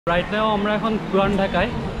Right now আমরা এখন পুরান ঢাকায়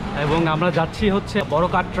এবং আমরা যাচ্ছি হচ্ছে বড়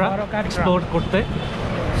কাটরা এক্সপ্লোর করতে।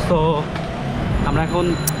 তো আমরা এখন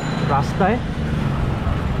রাস্তায়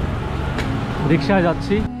রিক্সায়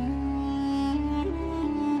যাচ্ছি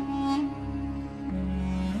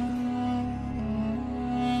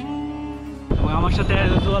এবং আমার সাথে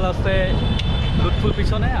রুজুয়াল আছে লুৎফুল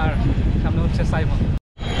পিছনে, আর সামনে হচ্ছে সাইমন।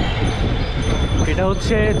 এটা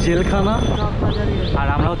হচ্ছে জেলখানা আর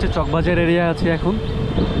আমরা হচ্ছে চকবাজার এরিয়া আছি এখন।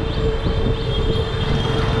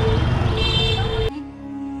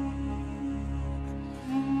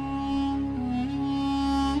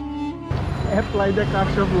 Apply the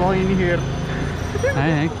cast of law in here.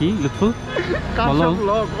 হ্যাঁ হ্যাঁ, কি লুৎফুল? Cast of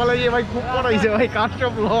law কলেজে ভাই খুব পড়াইছে ভাই, cast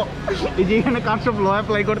of law। এই যে এখানে cast of law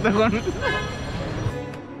অ্যাপ্লাই করতে কোন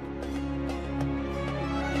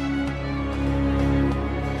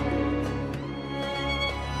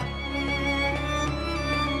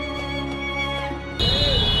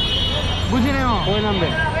বুঝি না ওই নামবে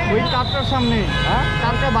ওই কাটটার সামনে। হ্যাঁ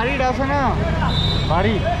কাটটা বাড়িটা আছে না?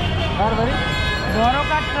 বাড়ি কার বাড়ি? বড়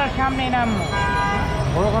কাটরার সামনে নামবো।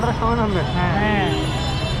 বড় কাটটার সামনে নামবে? হ্যাঁ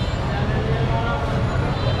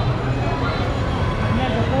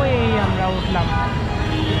ওই আমরা উঠলাম।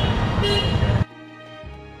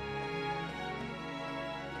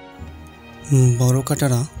 বড়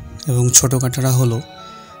কাটারা এবং ছোট কাটারা হলো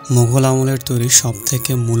মোগল আমলের তৈরি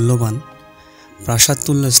সবথেকে মূল্যবান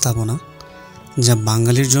প্রাসাদতুল্য স্থাপনা, যা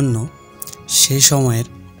বাঙালির জন্য সেই সময়ের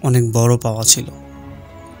অনেক বড় পাওয়া ছিল।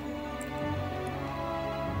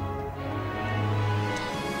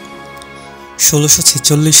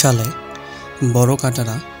 1646 সালে বড়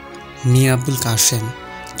কাটারা মীর আবুল কাসেম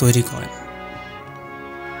তৈরি করেন।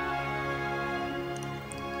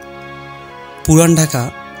 পুরান ঢাকা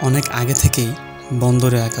অনেক আগে থেকেই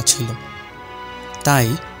বন্দর এলাকা ছিল, তাই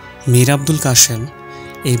মীর আবুল কাসেম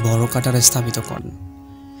এই বড় কাটারা স্থাপিত করেন,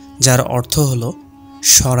 যার অর্থ হলো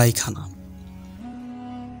সরাইখানা।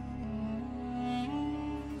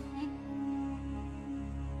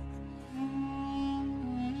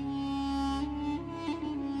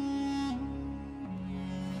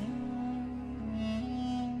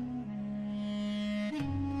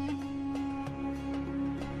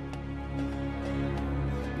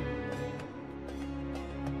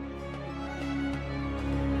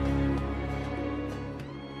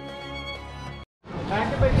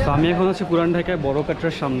 তো আমি এখন আছি পুরান ঢাকায় বড়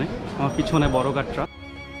কাটরার সামনে, আমার পিছনে বড় কাটরা।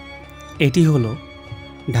 এটি হলো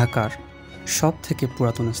ঢাকার সব থেকে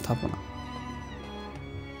পুরাতন স্থাপনা।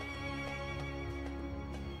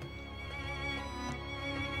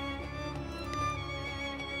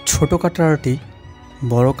 ছোট কাটারাটি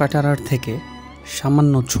বড় কাটারার থেকে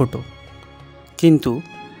সামান্য ছোট, কিন্তু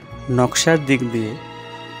নকশার দিক দিয়ে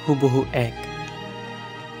হুবহু এক।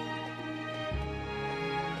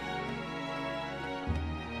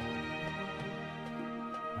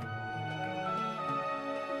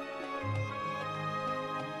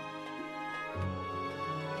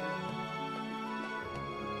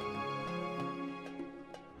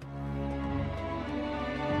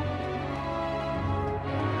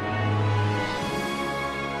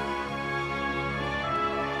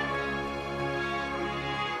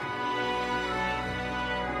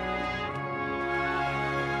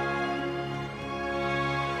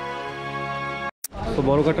 তো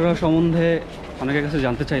বড় কাটরা সম্বন্ধে অনেকের কাছে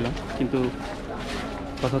জানতে চাইলাম, কিন্তু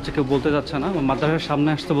কথা হচ্ছে কেউ বলতে যাচ্ছে না। মাদ্রাসার সামনে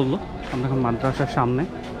আসতে বললো, আমরা এখন মাদ্রাসার সামনে।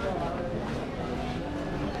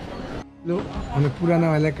 অনেক পুরানো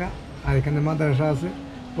এলাকা, আর এখানে মাদ্রাসা আছে,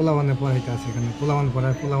 পোলাবানে পড়াইতে আছে, এখানে পোলাবান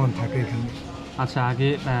পড়ায়, পোলাবান থাকে এখানে। আচ্ছা, আগে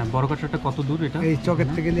বড় কাটরাটা কত দূর? এটা এই চকের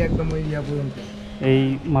থেকে একদম ওই ইয়া পর্যন্ত, এই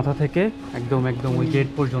মাথা থেকে একদম একদম ওই গেট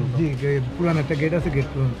পর্যন্ত। জি, পুরান একটা গেট আছে, গেট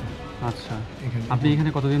পর্যন্ত। আচ্ছা, আপনি এখানে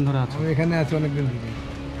কতদিন ধরে আছেন? আমি এখানে আছি অনেকদিন ধরে,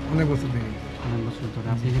 অনেক বছর ধরে। অনেক বছর ধরে।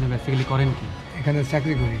 আপনি এখানে বেসিক্যালি করেন কি? এখানে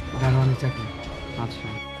চাকরি করি, দারোয়ানি চাকরি। আচ্ছা,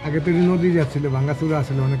 আগে তো নদী যাচ্ছিল, ভাঙ্গাচুরা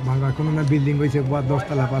আসলে অনেক ভাঙ্গা, এখন না বিল্ডিং হয়েছে,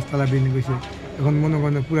 10তলা 5তলা বিল্ডিং হয়েছে, এখন মনে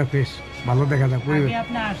করেন পুরো ফ্রেশ, ভালো দেখা যায় পরিবেশ।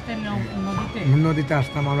 নদীতে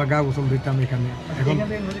আসতাম আমরা, গা গোসল দিতাম এখানে। এখন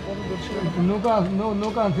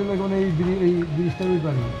নৌকা আসছিল, এখন এই ব্রিজটার ওই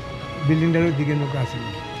পারে, বিল্ডিংটার ওই দিকে নৌকা আসছিল।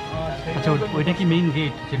 আচ্ছা, ওইটা কি মেইন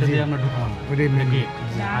গেট যেটা দিয়ে আমরা ঢুকলাম? ওইটাই মেইন গেট।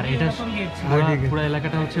 আর এটা পুরো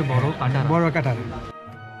এলাকাটা হচ্ছে বড় কাটারা। বড় কাটারা।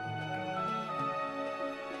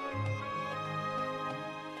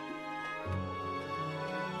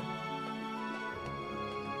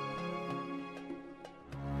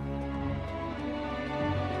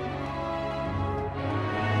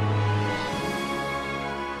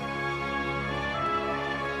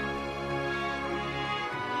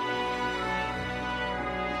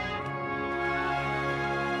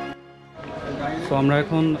 সো আমরা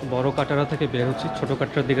এখন বড় কাটরা থেকে বের হচ্ছি, ছোটো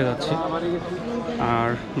কাটরার দিকে যাচ্ছি। আর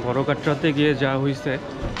বড় কাটরাতে গিয়ে যা হয়েছে,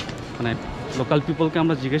 মানে লোকাল পিপলকে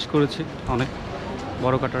আমরা জিজ্ঞেস করেছি অনেক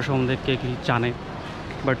বড় কাটরা সম্বন্ধে কে কী জানে,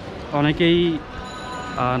 বাট অনেকেই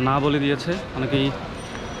না বলে দিয়েছে, অনেকেই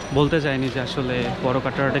বলতে চায়নি যে আসলে বড়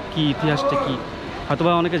কাটরাটা কী, ইতিহাসটা কী।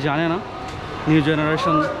 হয়তোবা অনেকে জানে না, নিউ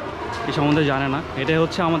জেনারেশন এই সম্বন্ধে জানে না। এটাই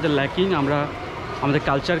হচ্ছে আমাদের ল্যাকিং, আমরা আমাদের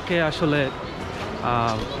কালচারকে আসলে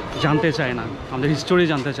জানতে চাই না, আমাদের হিস্টোরি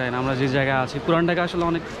জানতে চাই না। আমরা যে জায়গায় আছি, পুরান ঢাকা আসলে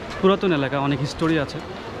অনেক পুরাতন এলাকা, অনেক হিস্টোরি আছে,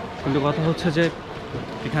 কিন্তু কথা হচ্ছে যে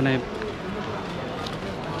এখানে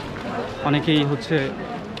অনেকেই হচ্ছে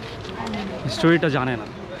হিস্টোরিটা জানে না,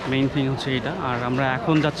 মেইন থিং হচ্ছে এইটা। আর আমরা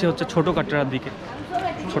এখন যাচ্ছি হচ্ছে ছোটো কাটরার দিকে।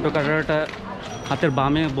 ছোটো কাটরাটা হাতের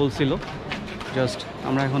বামে বলছিল, জাস্ট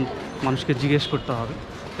আমরা এখন মানুষকে জিজ্ঞেস করতে হবে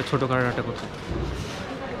যে ছোটো কাটরাটা কোথায়।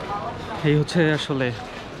 এই হচ্ছে আসলে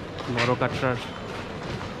বড় কাটরার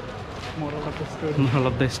moral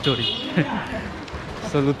of the story.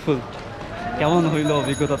 So Lutful, কেমন হইলো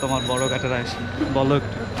অভিজ্ঞতা তোমার বড় কাটরা এসে, বলো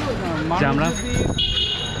একটু। যে আমরা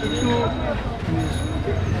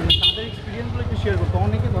তাদের এক্সপিরিয়েন্সগুলো একটু শেয়ার করতো।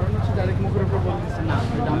 অনেকে ধরেন হচ্ছে ডাইরেক্ট মুখের উপর বলতেছে না,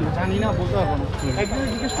 এটা আমরা জানি না, বলতে পারবো না। একজনে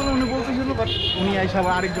জিজ্ঞেস করলে উনি বলতেছিল, বাট উনি আইসা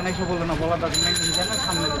বা আরেকজন আইসা বললো না, বলা দরকার নেই, উনি জানেন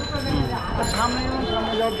সামনে যাবে। সামনে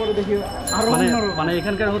যাওয়ার পরে দেখি আরো মানে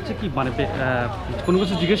এখানকার হচ্ছে কি, মানে কোনো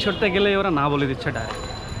কিছু জিজ্ঞেস করতে গেলে ওরা না বলে দিচ্ছে ডাইরেক্ট।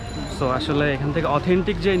 সো আসলে এখান থেকে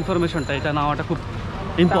অথেন্টিক যে ইনফরমেশনটা, এটা নেওয়াটা খুব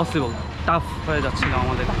ইম্পসিবল, টাফ হয়ে যাচ্ছিল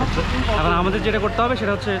আমাদের ক্ষেত্রে। এখন আমাদের যেটা করতে হবে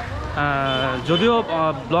সেটা হচ্ছে, যদিও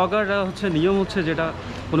ব্লগাররা হচ্ছে নিয়ম হচ্ছে যেটা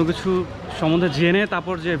কোনো কিছু সম্বন্ধে জেনে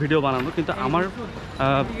তারপর যে ভিডিও বানানো, কিন্তু আমার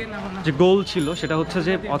যে গোল ছিল সেটা হচ্ছে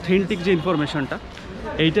যে অথেন্টিক যে ইনফরমেশনটা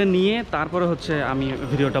এইটা নিয়ে তারপরে হচ্ছে আমি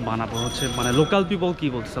ভিডিওটা বানাবো, হচ্ছে মানে লোকাল পিপল কী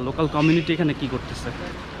বলতেছে, লোকাল কমিউনিটি এখানে কী করতেছে।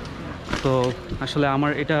 তো আসলে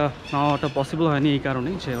আমার এটা নেওয়াটা পসিবল হয়নি এই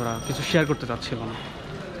কারণেই যে ওরা কিছু শেয়ার করতে চাচ্ছিল না,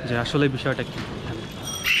 যে আসলে বিষয়টা কী,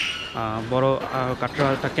 বড়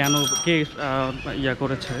কাটরাটা কেন, কে ইয়া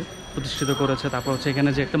করেছে, প্রতিষ্ঠিত করেছে। তারপর হচ্ছে এখানে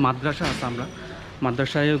যে একটা মাদ্রাসা আছে, আমরা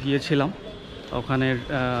মাদ্রাসায়ও গিয়েছিলাম। ওখানে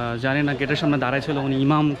জানি না, গেটের সামনে দাঁড়ায় ছিল উনি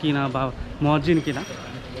ইমাম কিনা বা মুয়াজ্জিন কিনা,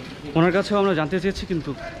 ওনার কাছেও আমরা জানতে চেয়েছি, কিন্তু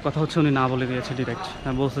কথা হচ্ছে উনি না বলে দিয়েছে ডিরেক্ট।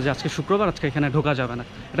 বলছে যে আজকে শুক্রবার, আজকে এখানে ঢোকা যাবে না,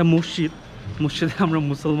 এটা মসজিদ, মসজিদে আমরা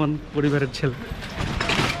মুসলমান পরিবারের ছেলে,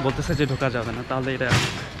 বলতেছে যে ঢোকা যাবে না। তাহলে এটা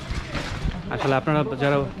আসলে আপনারা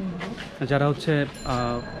যারা হচ্ছে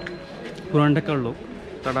পুরান ঢাকার লোক,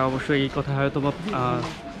 তারা অবশ্যই এই কথা হয়তো বা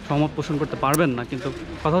সহমত পোষণ করতে পারবেন না, কিন্তু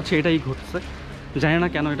কথা হচ্ছে এটাই ঘটছে। জানি না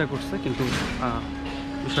কেন এটা ঘটছে, কিন্তু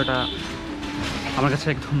বিষয়টা আমার কাছে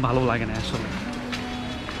একদম ভালো লাগে না আসলে।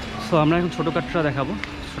 সো আমরা এখন ছোটো কাটরা দেখাবো।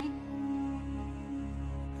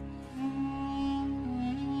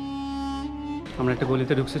 আমরা একটা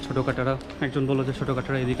গলিতে ঢুকছি, ছোটো কাটরা। একজন বললো যে ছোটো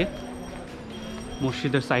কাটরা এদিকে,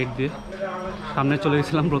 মসজিদের সাইড দিয়ে সামনে চলে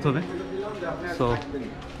গেছিলাম প্রথমে। সো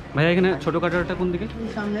ভাইয়া, এখানে ছোটো কাটরাটা কোন দিকে?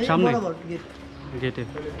 সামনে গেটে।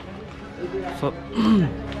 সো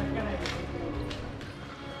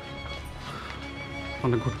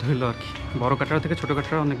অনেক ঘুরতে হইলো আর কি। বড় কাটরা থেকে ছোটো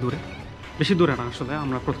কাটরা অনেক দূরে, বেশি দূরে না আসলে,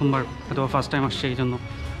 আমরা প্রথমবার হয়তো ফার্স্ট টাইম আসছি, এই জন্য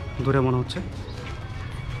দূরে মনে হচ্ছে।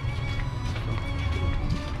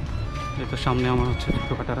 এই তো সামনে আমার হচ্ছে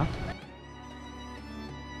ছোটো কাটরা।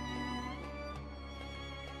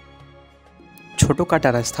 ছোটো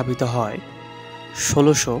কাটারা স্থাপিত হয়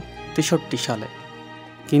 1663 সালে,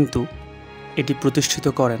 কিন্তু এটি প্রতিষ্ঠিত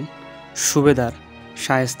করেন সুবেদার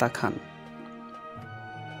শায়েস্তা খান।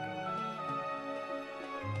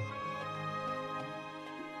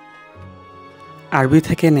 আরবি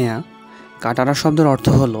থেকে নেয়া কাটারা শব্দের অর্থ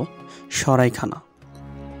হল সরাইখানা।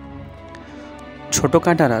 ছোট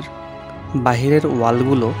কাটারার বাহিরের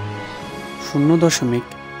ওয়ালগুলো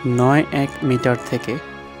 0.91 মিটার থেকে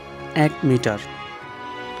 1 মিটার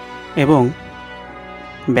এবং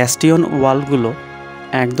ব্যাস্টিয়ন ওয়ালগুলো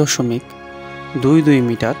 1.22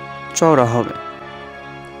 মিটার চওড়া হবে।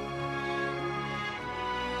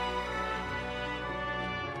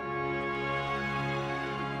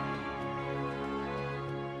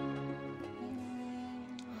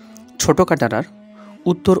 ছোট কাটারার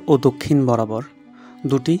উত্তর ও দক্ষিণ বরাবর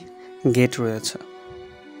দুটি গেট রয়েছে।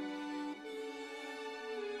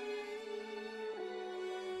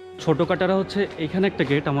 ছোট কাটারা হচ্ছে এইখানে একটা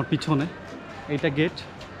গেট, আমার পিছনে এইটা গেট,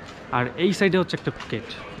 আর এই সাইডে হচ্ছে একটা গেট,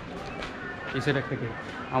 এই সাইডে একটা গেট।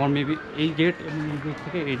 আমার মেবি এই গেট এবং এই গেট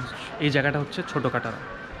থেকে এই জায়গাটা হচ্ছে ছোট কাটারা।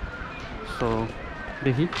 তো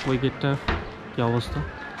দেখি ওই গেটটা কী অবস্থা।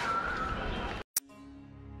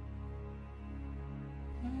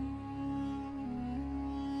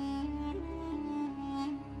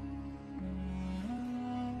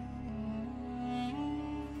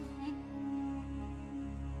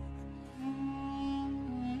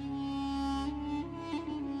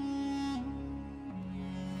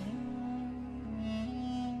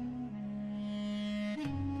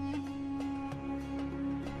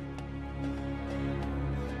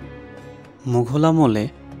 মুঘল আমলে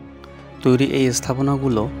তৈরি এই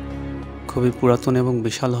স্থাপনাগুলো খুবই পুরাতন এবং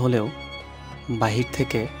বিশাল হলেও বাহির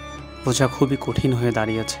থেকে বোঝা খুবই কঠিন হয়ে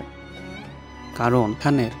দাঁড়িয়েছে, কারণ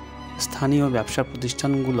এখানের স্থানীয় ব্যবসা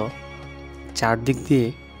প্রতিষ্ঠানগুলো চারদিক দিয়ে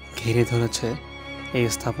ঘিরে ধরেছে এই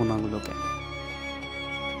স্থাপনাগুলোকে।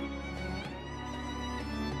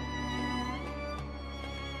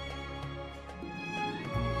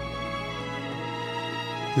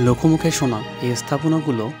 লোকমুখে শোনা এই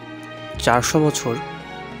স্থাপনাগুলো 400 বছর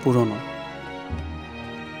পুরনো।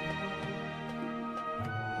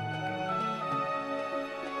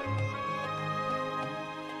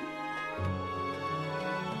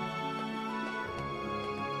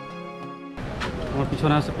 আমার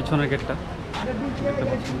পিছনে আছে পিছনের গেটটা, দেখতে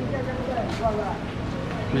পাচ্ছেন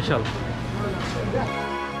বিশাল।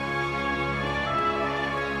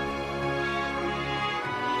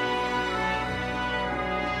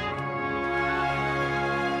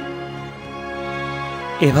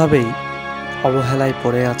 এভাবেই অবহেলায়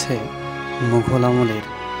পড়ে আছে মুঘল আমলের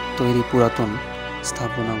তৈরি পুরাতন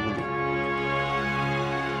স্থাপনাগুলি।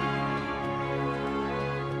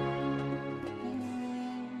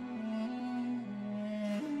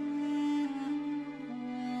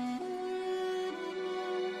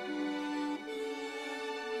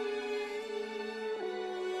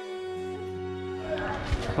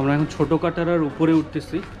 আমরা এখন ছোটো কাটরার উপরে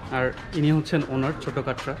উঠতেছি, আর ইনি হচ্ছেন ওনার ছোটো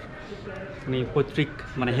কাটরার। উনি পৈতৃক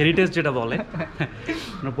মানে হেরিটেজ যেটা বলে,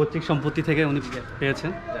 ওনার পৈতৃক সম্পত্তি থেকে উনি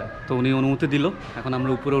পেয়েছেন, তো উনি অনুমতি দিল। এখন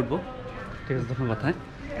আমরা উপরে উঠবো। ঠিক আছে, ধন্যবাদ। হ্যাঁ,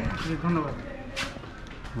 ধন্যবাদ।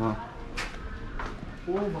 হ্যাঁ,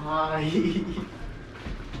 ও ভাই,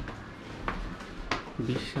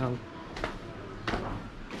 বিশাল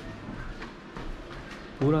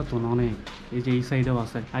পুরাতন অনেক। এই যে এই সাইডেও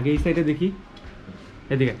আছে, আগে এই সাইডে দেখি,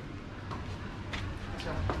 এদিকে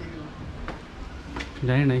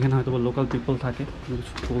জানি না, এখানে হয়তো লোকাল পিপল থাকে,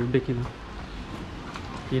 কিছু বলবে কি না।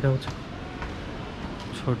 এটা হচ্ছে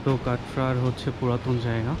ছোট কাটরার হচ্ছে পুরাতন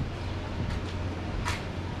জায়গা,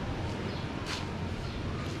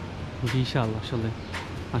 বিশাল।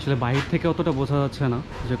 আসলে বাইরে থেকে অতটা বোঝা যাচ্ছে না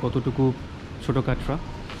যে কতটুকু ছোট কাটরা,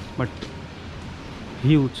 বাট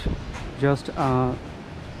হিউজ। জাস্ট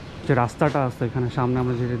যে রাস্তাটা আছে এখানে সামনে,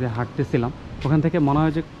 আমরা যেটা দিয়ে হাঁটতেছিলাম, ওখান থেকে মনে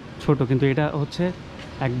হয় যে ছোট, কিন্তু এটা হচ্ছে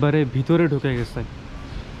একবারে ভিতরে ঢুকে গেছে।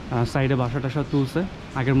 সাইডে বাসা টাসা তুলছে,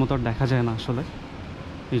 আগের মতো আর দেখা যায় না আসলে,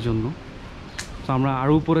 এই জন্য। তো আমরা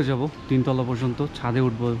আরও উপরে যাব, 3 তলা পর্যন্ত ছাদে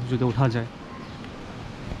উঠবো যদি ওঠা যায়।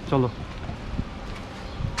 চলো,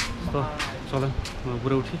 তো চলেন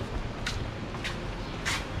উপরে উঠি।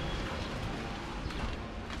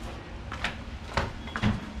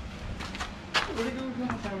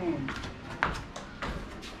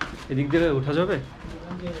 এদিক দিয়ে ওঠা যাবে?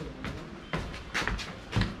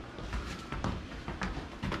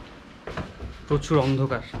 প্রচুর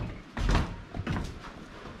অন্ধকার,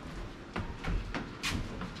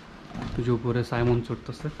 যে উপরে সাইমন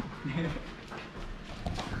চড়তেছে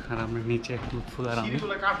আর আমরা নিচে লুৎফুল আর আমি।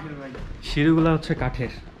 সিঁড়িগুলো হচ্ছে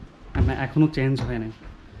কাঠের, এখনো চেঞ্জ হয় নাই,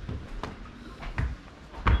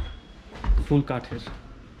 ফুল কাঠের।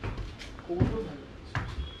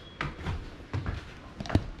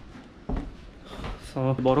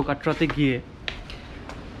 বড় কাটরাতে গিয়ে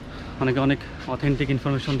অনেকে অনেক অথেন্টিক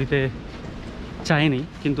ইনফরমেশন দিতে চায়নি,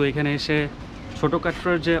 কিন্তু এখানে এসে ছোটো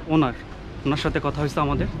কাটরার যে ওনার সাথে কথা হয়েছে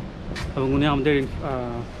আমাদের, এবং উনি আমাদের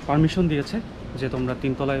পারমিশন দিয়েছে যে তোমরা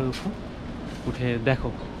 3 তলায় উঠে দেখো।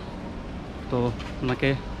 তো ওনাকে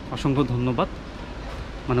অসংখ্য ধন্যবাদ।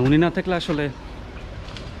 মানে উনি না থাকলে আসলে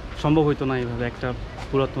সম্ভব হইতো না এইভাবে একটা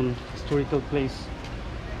পুরাতন হিস্টোরিক্যাল প্লেস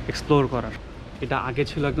এক্সপ্লোর করার। এটা আগে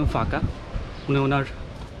ছিল একদম ফাঁকা, উনি ওনার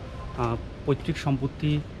পৈতৃক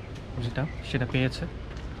সম্পত্তি সেটা পেয়েছে।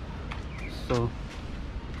 তো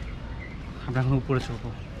আমরা এখন উপরে চলবো,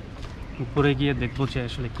 উপরে গিয়ে দেখবো যে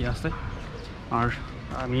আসলে কী আছে। আর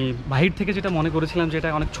আমি বাহির থেকে যেটা মনে করেছিলাম যে এটা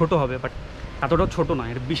অনেক ছোট হবে, বাট এতটাও ছোট না,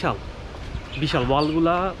 এটা বিশাল বিশাল।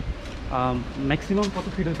 ওয়ালগুলা ম্যাক্সিমাম কত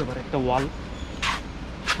ফিট হতে পারে একটা ওয়াল?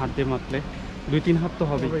 হাত দিয়ে মাপলে 2-3 হাত তো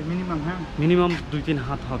হবে মিনিমাম। হ্যাঁ, মিনিমাম 2-3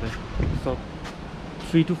 হাত হবে। So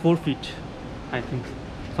 3 to 4 fit I think.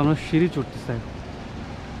 তো আমরা সিঁড়ি চড়তেছি,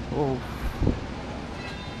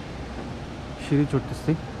 সিঁড়ি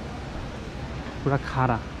চড়তেছি পুরা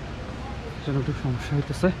খাড়া, যেন একটু সমস্যা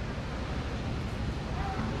হইতেছে।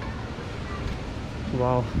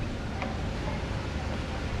 ওয়াও,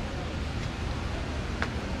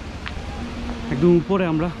 একদম উপরে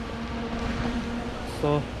আমরা।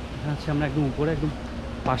 তো আচ্ছা, আমরা একদম উপরে, একদম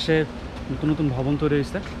পাশে নতুন নতুন ভবন তৈরি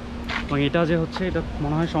হয়েছে, এবং এটা যে হচ্ছে এটা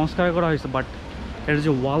মনে হয় সংস্কার করা হয়েছে, বাট এটার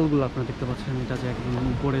যে ওয়ালগুলো আপনারা দেখতে পাচ্ছেন, এটা যে একদম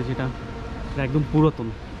উপরে যেটা, এটা একদম পুরাতন,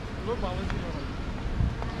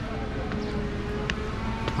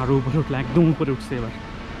 আরও উপরে উঠলো, একদম উপরে উঠছে এবার।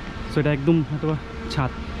 সো এটা একদম হয়তো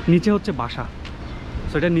ছাদ, নিচে হচ্ছে বাসা।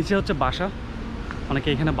 সো এটা নিচে হচ্ছে বাসা, অনেকে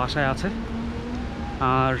এখানে বাসায় আছে।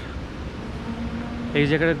 আর এই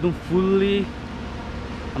জায়গাটা একদম ফুললি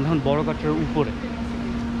আমরা এখন বড় কাটরার উপরে,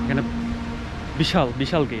 এখানে বিশাল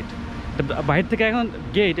বিশাল গেট। বাইরে থেকে এখন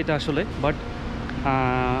গেট এটা আসলে, বাট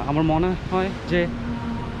আমার মনে হয় যে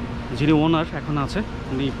যিনি ওনার এখন আছে,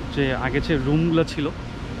 উনি যে আগে যে রুমগুলো ছিল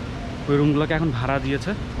ওই রুমগুলোকে এখন ভাড়া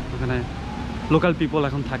দিয়েছে, ওখানে লোকাল পিপল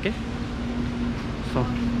এখন থাকে। সো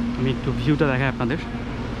আমি একটু ভিউটা দেখাই আপনাদের।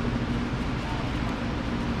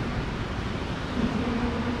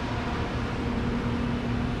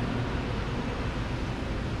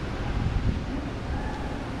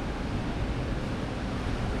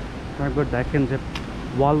 একবার দেখেন যে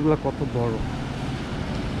ওয়ালগুলো কত বড়,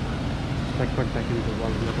 একবার দেখেন যে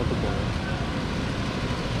ওয়ালগুলো কত বড়।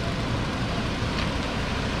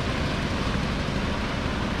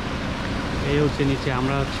 এই হচ্ছে নিচে,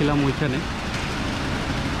 আমরা ছিলাম ওইখানে,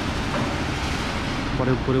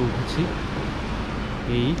 পরে উপরে উঠেছি।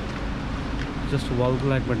 এই জাস্ট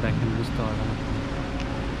ওয়ালগুলো একবার দেখেন, বুঝতে পারবেন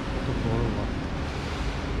কত বড় ওয়াল।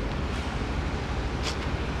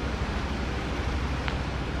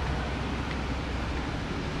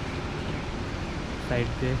 সাইড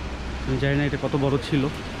দিয়ে আমি জানি না এটা কত বড় ছিল।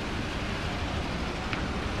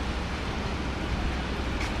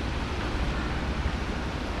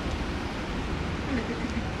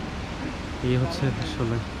 এই হচ্ছে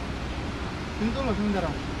আসলে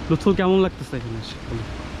লুৎফুল, কেমন লাগতেছে এখানে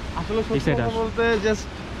আসলে সত্যি কথা বলতে জাস্ট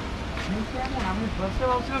আমি ফার্স্টে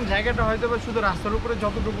ভাবছিলাম জায়গাটা হয়তো শুধু রাস্তার উপরে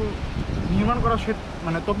যতটুকু নির্মাণ করা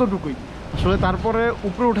মানে ততটুকুই। আসলে তারপরে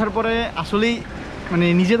উপরে ওঠার পরে আসলেই মানে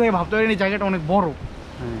নিজে থেকে ভাবতে পারিনি জায়গাটা অনেক বড়।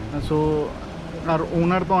 সো আর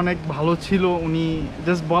ওনার তো অনেক ভালো ছিল, উনি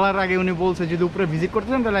জাস্ট বলার আগে উনি বলছে যদি উপরে ভিজিট করতে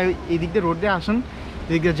চান তাহলে এই দিক দিয়ে রোড দিয়ে আসেন,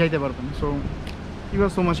 এদিক দিয়ে যাইতে পারবেন। So E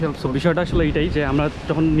was so much help. So বিষয়টা আসলে এইটাই যে আমরা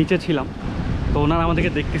যখন নিচে ছিলাম তো ওনারা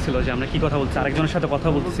আমাদেরকে দেখতেছিল যে আমরা কি কথা বলছি, আরেকজনের সাথে কথা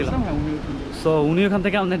বলতেছিলাম। সো উনি ওখান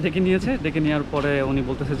থেকে আমাদের ডেকে নিয়েছে, ডেকে নেওয়ার পরে উনি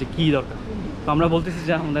বলতেছে যে কী দরকার। তো আমরা বলতেছি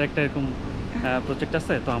যে আমাদের একটা এরকম প্রজেক্ট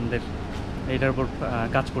আছে, তো আমাদের এইটার উপর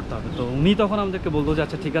কাজ করতে হবে। তো উনি তখন আমাদেরকে বলতো যে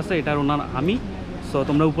আচ্ছা ঠিক আছে, এটার ওনার আমি, সো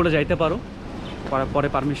তোমরা উপরে যাইতে পারো। পরে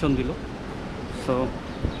পারমিশন দিল। সো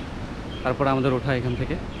তারপরে আমাদের ওঠা এখান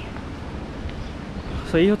থেকে।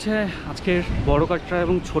 সো এই হচ্ছে আজকের বড় কাটরা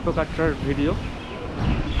এবং ছোট কাটরার ভিডিও।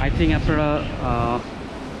 আই থিঙ্ক আপনারা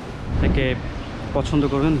একে পছন্দ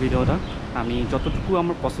করবেন ভিডিওটা। আমি যতটুকু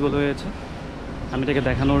আমার পসিবল হয়েছে আমি এটাকে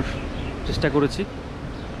দেখানোর চেষ্টা করেছি।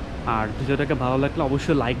 আর ভিডিওটাকে ভালো লাগলে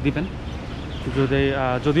অবশ্যই লাইক দিবেন।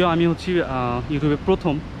 যদিও আমি হচ্ছি ইউটিউবে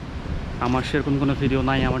প্রথম, আমার সেরকম কোনো ভিডিও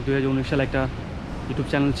নাই। আমার 2019 সালে একটা ইউটিউব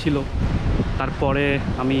চ্যানেল ছিল, তারপরে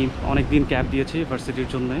আমি অনেক দিন ক্যাপ দিয়েছি ভার্সিটির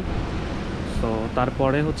জন্যে। তো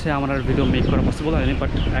তারপরে হচ্ছে আমার আর ভিডিও মেক করা পসিবল হয়নি।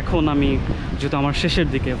 বাট এখন আমি যেহেতু আমার শেষের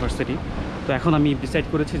দিকে ভার্সিটি, তো এখন আমি ডিসাইড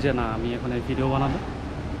করেছি যে না, আমি এখন ভিডিও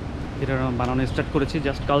বানানো স্টার্ট করেছি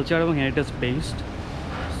জাস্ট কালচার এবং হেরিটেজ বেসড।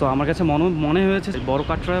 সো আমার কাছে মনে হয়েছে বড়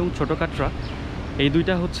কাটরা এবং ছোটো কাটরা এই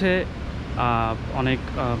দুইটা হচ্ছে অনেক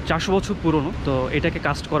 400 বছর পুরনো। তো এটাকে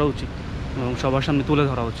কাস্ট করা উচিত এবং সবার সামনে তুলে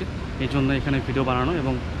ধরা উচিত, এই জন্য এখানে ভিডিও বানানো।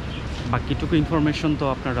 এবং বাকিটুকু ইনফরমেশন তো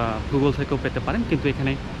আপনারা গুগল থেকেও পেতে পারেন, কিন্তু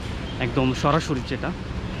এখানে একদম সরাসরি যেটা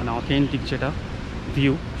মানে অথেন্টিক যেটা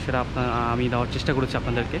ভিউ, সেটা আমি দেওয়ার চেষ্টা করেছি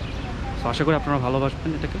আপনাদেরকে। সো আশা করি আপনারা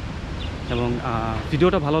ভালোবাসবেন এটাকে, এবং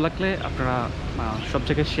ভিডিওটা ভালো লাগলে আপনারা সব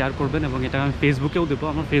জায়গায় শেয়ার করবেন। এবং এটা আমি ফেসবুকেও দেবো।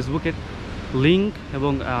 আমার ফেসবুকের লিঙ্ক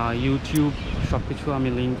এবং ইউটিউব সব কিছু আমি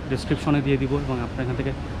লিঙ্ক ডিসক্রিপশনে দিয়ে দিব, এবং আপনারা এখান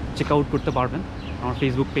থেকে চেক আউট করতে পারবেন আমার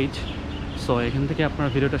ফেসবুক পেজ। সো এখান থেকে আপনারা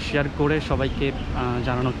ভিডিওটা শেয়ার করে সবাইকে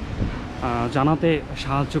জানাতে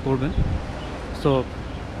সাহায্য করবেন। সো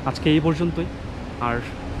আজকে এই পর্যন্তই। আর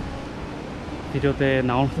ভিডিওতে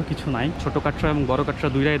নেওয়ার মতো কিছু নাই। ছোটো কাটরা এবং বড় কাটরা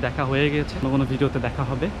দুইটাই দেখা হয়ে গেছে। কোনো ভিডিওতে দেখা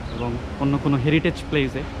হবে এবং অন্য কোনো হেরিটেজ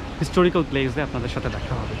প্লেসে, হিস্টোরিক্যাল প্লেসে আপনাদের সাথে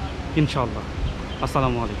দেখা হবে ইনশাআল্লাহ।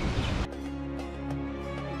 আসসালামু আলাইকুম।